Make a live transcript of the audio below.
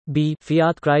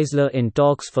Fiat Chrysler in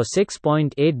talks for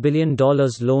 $6.8 billion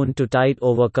loan to tide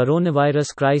over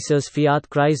coronavirus crisis. Fiat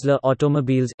Chrysler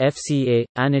Automobiles FCA,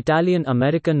 an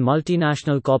Italian-American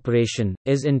multinational corporation,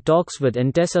 is in talks with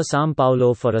Intesa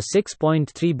Sanpaolo for a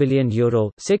 €6.3 billion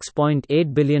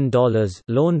 $6.8 billion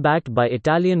loan backed by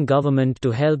Italian government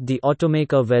to help the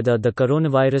automaker weather the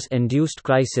coronavirus-induced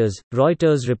crisis,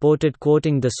 Reuters reported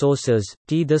quoting the sources.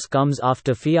 This comes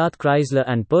after Fiat Chrysler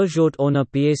and Peugeot owner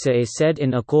PSA said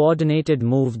in a coordinated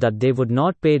move that they would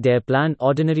not pay their planned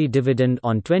ordinary dividend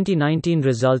on 2019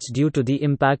 results due to the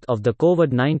impact of the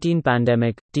COVID-19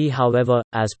 pandemic. However,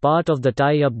 as part of the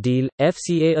tie-up deal,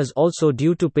 FCA is also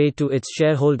due to pay to its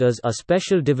shareholders a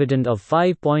special dividend of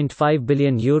 €5.5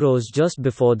 billion just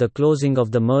before the closing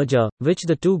of the merger, which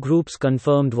the two groups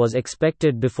confirmed was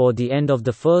expected before the end of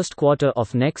the first quarter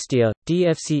of next year.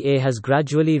 FCA has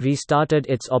gradually restarted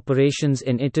its operations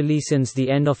in Italy since the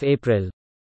end of April.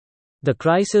 The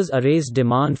crisis erased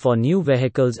demand for new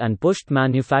vehicles and pushed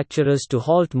manufacturers to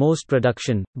halt most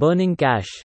production, burning cash.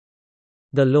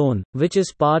 The loan, which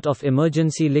is part of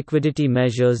emergency liquidity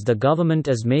measures the government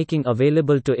is making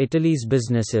available to Italy's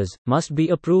businesses, must be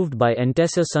approved by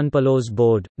Intesa Sanpaolo's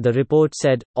board, the report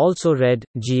said. Also read,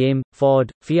 GM,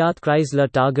 Ford, Fiat Chrysler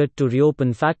target to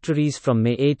reopen factories from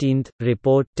May 18.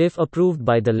 Report, if approved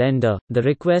by the lender, the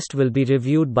request will be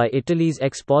reviewed by Italy's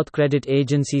export credit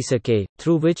agency SACE,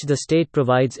 through which the state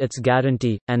provides its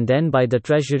guarantee, and then by the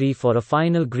Treasury for a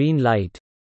final green light.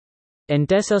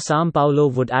 Intesa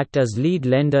Sanpaolo would act as lead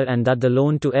lender and that the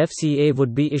loan to FCA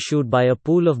would be issued by a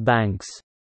pool of banks.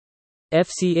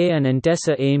 FCA and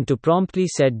Intesa aim to promptly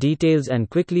set details and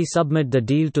quickly submit the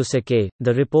deal to SACE,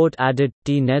 the report added.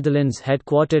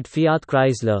 Netherlands-headquartered Fiat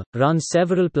Chrysler runs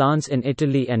several plants in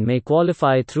Italy and may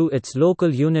qualify through its local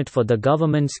unit for the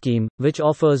government scheme, which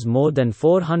offers more than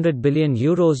 €400 billion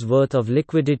worth of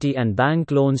liquidity and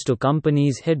bank loans to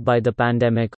companies hit by the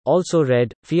pandemic. Also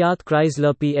read, Fiat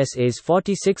Chrysler PSA's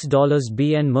 $46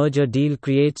 billion merger deal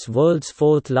creates world's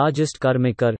fourth largest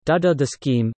carmaker. The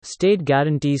scheme, state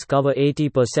guarantees cover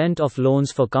 80% of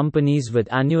loans for companies with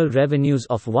annual revenues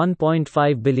of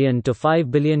 €1.5 billion to €5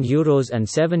 billion and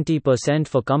 70%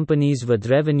 for companies with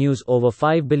revenues over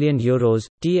 €5 billion.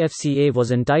 FCA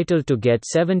was entitled to get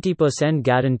 70%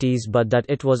 guarantees but that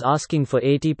it was asking for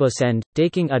 80%,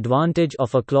 taking advantage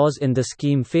of a clause in the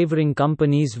scheme favoring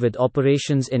companies with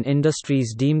operations in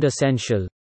industries deemed essential.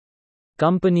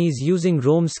 Companies using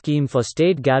Rome scheme for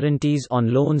state guarantees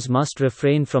on loans must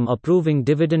refrain from approving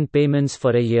dividend payments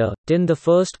for a year. In the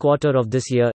first quarter of this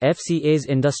year, FCA's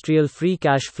industrial free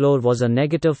cash flow was a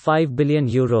negative €5 billion.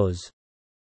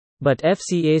 But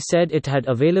FCA said it had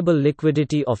available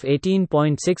liquidity of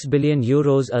 €18.6 billion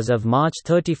as of March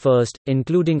 31,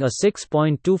 including a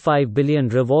 €6.25 billion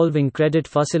revolving credit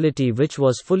facility which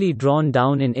was fully drawn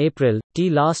down in April.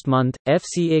 Last month,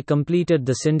 FCA completed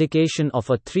the syndication of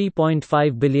a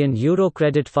 €3.5 billion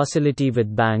credit facility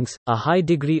with banks, a high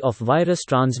degree of virus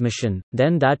transmission,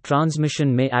 then that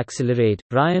transmission may accelerate,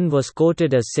 Ryan was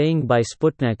quoted as saying by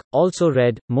Sputnik. Also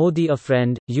read, Modi a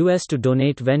friend, US to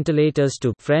donate ventilators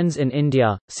to friends in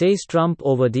India, says Trump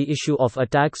over the issue of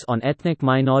attacks on ethnic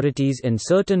minorities in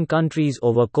certain countries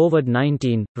over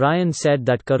COVID-19. Ryan said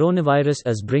that coronavirus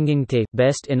is bringing the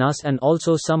best in us and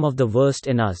also some of the worst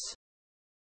in us.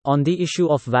 On the issue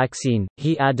of vaccine,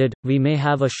 he added, we may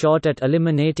have a shot at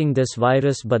eliminating this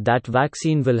virus but that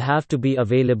vaccine will have to be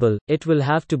available, it will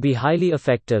have to be highly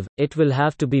effective, it will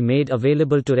have to be made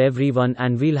available to everyone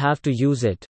and we'll have to use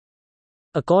it.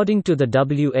 According to the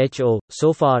WHO,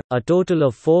 so far, a total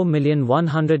of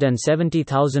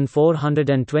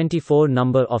 4,170,424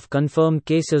 number of confirmed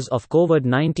cases of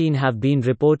COVID-19 have been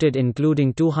reported,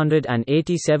 including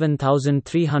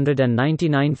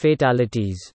 287,399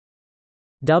 fatalities.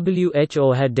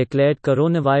 WHO had declared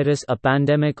coronavirus a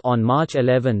pandemic on March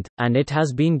 11, and it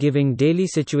has been giving daily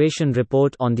situation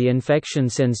report on the infection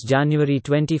since January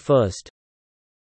 21.